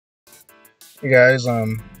Hey guys,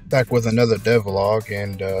 I'm back with another devlog,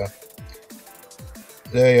 and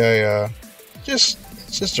today just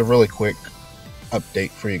it's just a really quick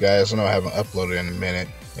update for you guys. I know I haven't uploaded in a minute,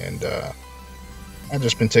 and I've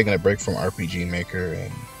just been taking a break from RPG Maker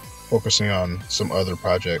and focusing on some other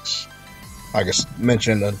projects. Like I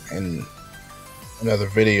mentioned in another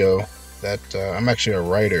video that I'm actually a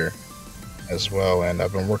writer as well, and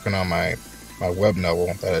I've been working on my web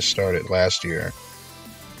novel that I started last year.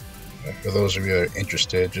 For those of you that are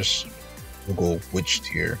interested, just Google Witch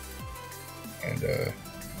Tier, and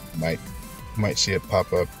might might see it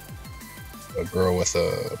pop up. A girl with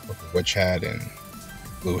a witch hat and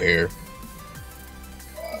blue hair.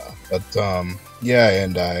 But yeah,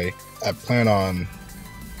 and I plan on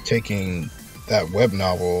taking that web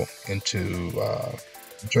novel into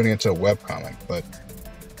turning into a web comic. But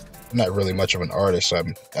I'm not really much of an artist.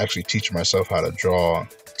 I'm actually teaching myself how to draw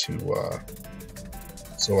to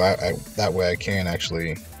so I that way I can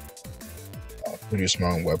actually produce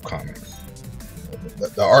my own web comics.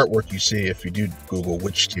 The artwork you see, if you do Google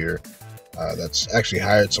Witch Tier, that's actually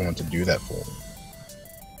hired someone to do that for me.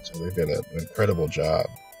 So they did an incredible job.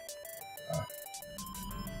 Uh,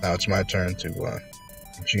 Now it's my turn to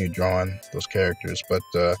continue drawing those characters. But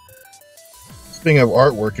speaking of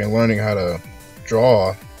artwork and learning how to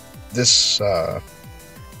draw, this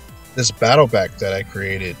this battleback that I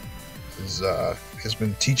created is has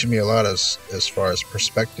been teaching me a lot as far as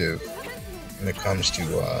perspective when it comes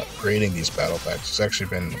to creating these battlebacks. It's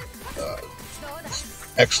actually been uh,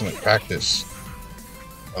 excellent practice.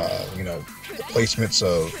 The placements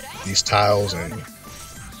of these tiles and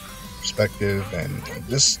perspective, and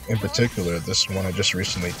this in particular, this one I just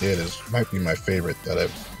recently did might be my favorite that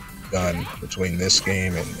I've done between this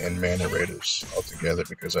game and Mana Raiders altogether,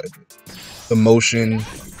 because the motion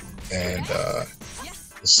and the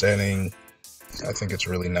setting, I think it's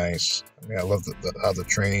really nice. I mean, I love how the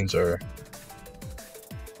trains are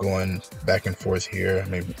going back and forth here. I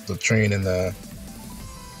mean, the train in the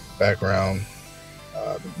background,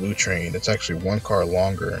 the blue train, it's actually one car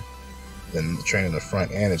longer than the train in the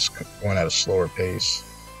front, and it's going at a slower pace.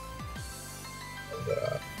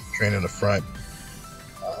 And, train in the front,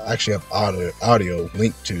 I actually have audio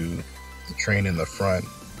linked to the train in the front.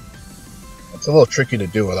 It's a little tricky to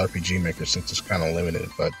do with RPG Maker since it's kind of limited,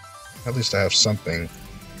 but at least I have something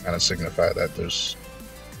kind of signify that there's,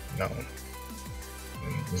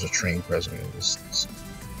 there's a train present. There's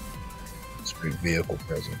great vehicle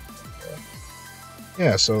present.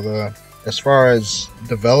 Yeah, so as far as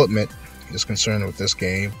development is concerned with this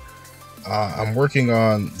game, I'm working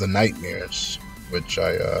on the nightmares, which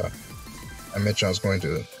I mentioned I was going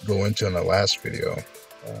to go into in the last video.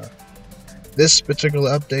 This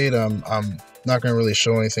particular update, I'm not going to really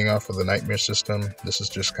show anything off of the nightmare system. This is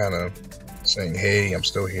just kind of saying, hey, I'm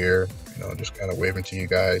still here, just kind of waving to you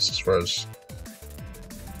guys as far as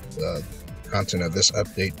the content of this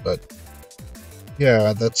update. But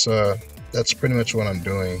yeah, that's pretty much what I'm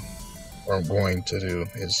doing, or I'm going to do,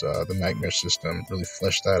 is the nightmare system, really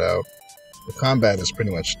flesh that out. The combat is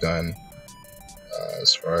pretty much done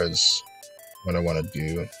as far as what I want to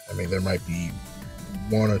do. I mean, there might be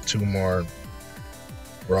one or two more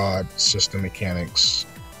broad system mechanics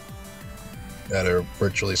that are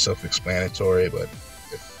virtually self-explanatory, but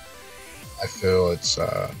if I feel it's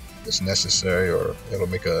necessary, or it'll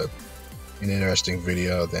make an interesting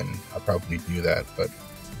video, then I'll probably do that. But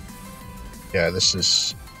yeah,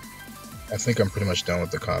 I think I'm pretty much done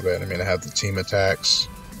with the combat. I mean, I have the team attacks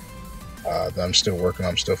that I'm still working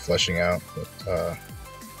on, I'm still fleshing out, but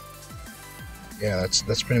yeah,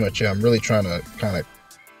 that's pretty much it. I'm really trying to kind of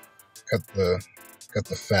cut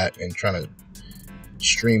the fat and trying to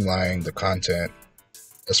streamline the content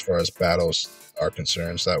as far as battles are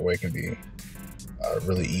concerned, so that way it can be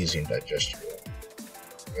really easy and digestible.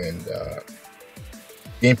 And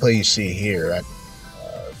gameplay you see here, I'm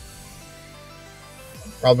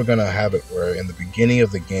probably going to have it where in the beginning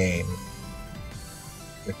of the game,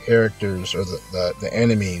 the characters or the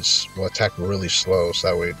enemies will attack really slow, so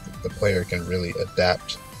that way the player can really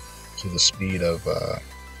adapt to the speed of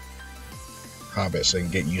combat, so they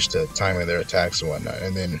can get used to timing their attacks and whatnot.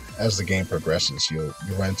 And then as the game progresses, you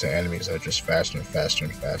run into enemies that are just faster and faster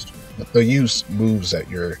and faster. But they'll use moves that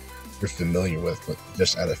you're familiar with, but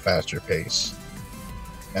just at a faster pace.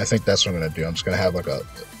 And I think that's what I'm going to do. I'm just going to have like a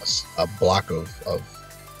block of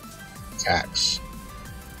attacks,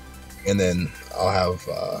 and then I'll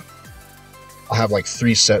have like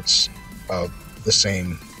 3 sets of the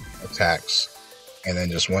same attacks, and then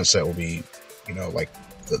just one set will be, like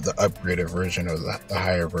the upgraded version, or the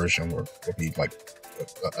higher version will be like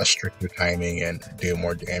a stricter timing and do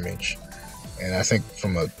more damage. And I think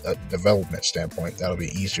from a development standpoint, that'll be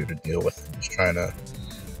easier to deal with than just trying to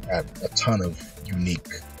add a ton of unique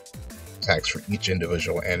attacks for each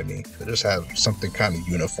individual enemy. To just have something kind of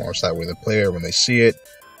uniform, so that way the player, when they see it,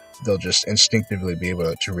 they'll just instinctively be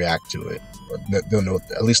able to react to it, or they'll know,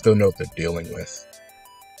 at least they'll know what they're dealing with.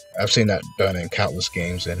 I've seen that done in countless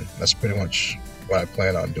games, and that's pretty much what I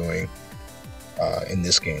plan on doing in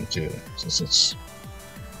this game too, since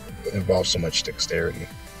it involves so much dexterity.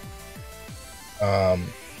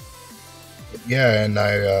 Yeah, and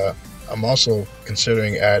I'm also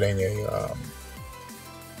considering adding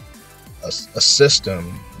a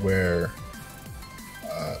system where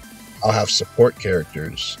I'll have support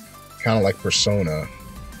characters, kind of like Persona,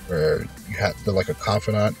 where they're like a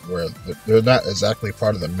confidant, where they're not exactly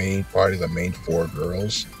part of the main party, the main four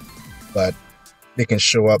girls, but they can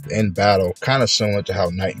show up in battle, kind of similar to how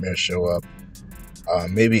nightmares show up,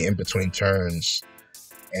 maybe in between turns,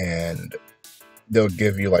 and they'll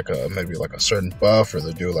give you like maybe like a certain buff, or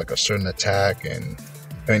they'll do like a certain attack, and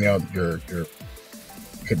depending on your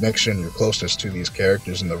connection, your closeness to these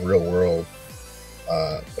characters in the real world,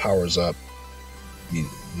 powers up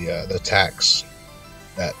the attacks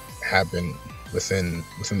that happen within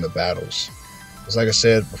the battles. Because like I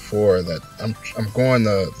said before, that I'm going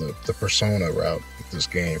the Persona route with this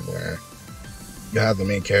game, where you have the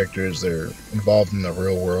main characters, they're involved in the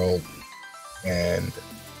real world, and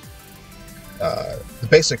the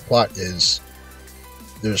basic plot is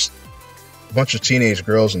there's a bunch of teenage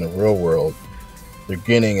girls in the real world. They're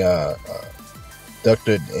getting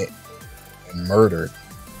abducted and murdered,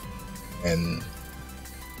 and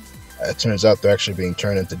it turns out they're actually being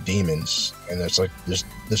turned into demons. And there's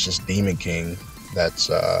this demon king that's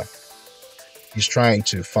he's trying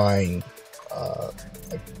to find a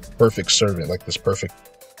perfect servant, like this perfect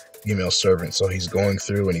female servant. So he's going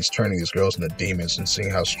through and he's turning these girls into demons and seeing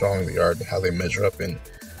how strong they are and how they measure up in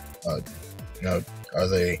are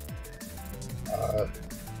they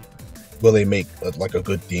will they make like a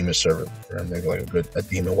good demon servant for him, maybe like a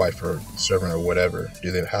demon wife or servant or whatever.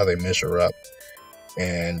 How they measure up?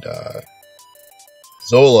 And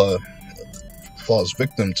Zola falls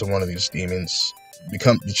victim to one of these demons.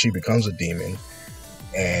 She becomes a demon,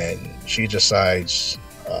 and she decides,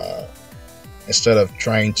 instead of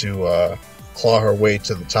trying to claw her way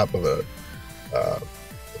to the top of the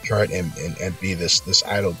chart and be this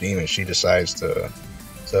idle demon, she decides to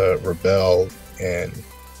rebel and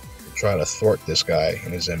try to thwart this guy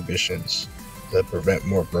and his ambitions to prevent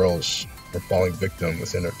more girls from falling victim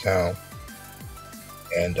within her town.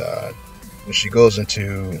 And when she goes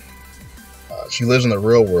into, she lives in the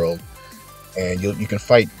real world, and you can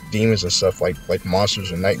fight demons and stuff like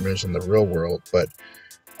monsters and nightmares in the real world. But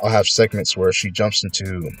I'll have segments where she jumps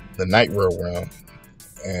into the nightmare realm,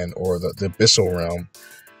 or the abyssal realm,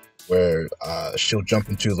 where she'll jump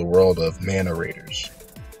into the world of mana raiders,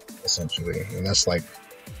 essentially. And that's like,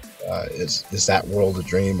 is that world a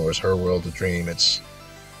dream, or is her world a dream?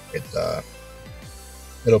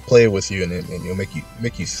 It'll play with you, and it'll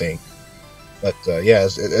make you think. But yeah,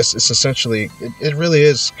 it's essentially, it really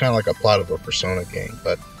is kind of like a plot of a Persona game,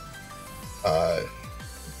 but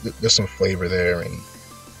there's some flavor there, and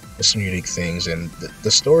there's some unique things, and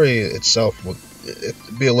the story itself will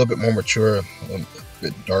be a little bit more mature, a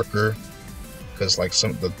bit darker, because like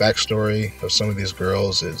some of the backstory of some of these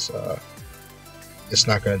girls is it's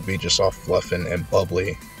not going to be just all fluff and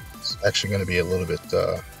bubbly. It's actually going to be a little bit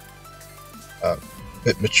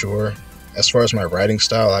mature. As far as my writing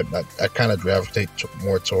style, I kind of gravitate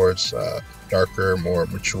more towards darker, more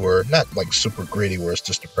mature, not like super gritty where it's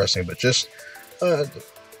just depressing, but just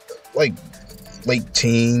like late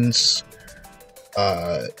teens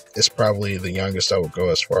is probably the youngest I would go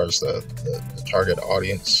as far as the target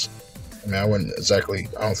audience. I mean, I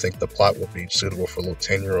don't think the plot would be suitable for a little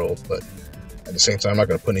 10-year-old, but at the same time, I'm not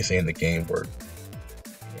going to put anything in the game where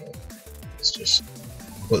it's just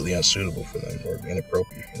completely unsuitable for them or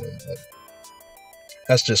inappropriate for them. But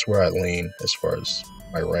that's just where I lean as far as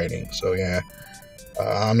my writing. So yeah,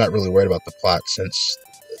 I'm not really worried about the plot, since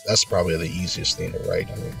that's probably the easiest thing to write.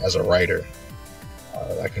 I mean, as a writer,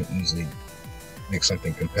 I can easily make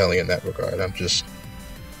something compelling in that regard.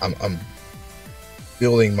 I'm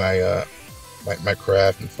building my my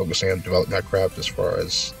craft and focusing on developing my craft as far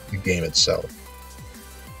as the game itself.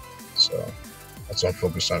 So that's what I'm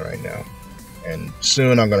focused on right now. And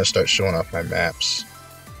soon I'm going to start showing off my maps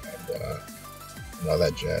and all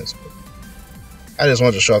that jazz. But I just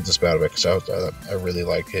wanted to show off this battleback because I really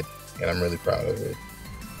like it, and I'm really proud of it.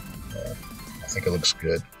 I think it looks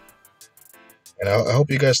good, and I hope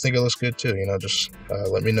you guys think it looks good too. Just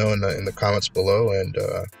let me know in the comments below, and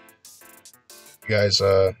you guys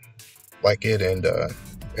like it and you're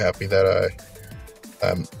happy that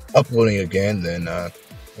I'm uploading again, then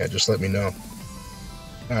yeah, just let me know.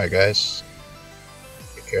 All right, guys,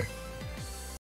 take care.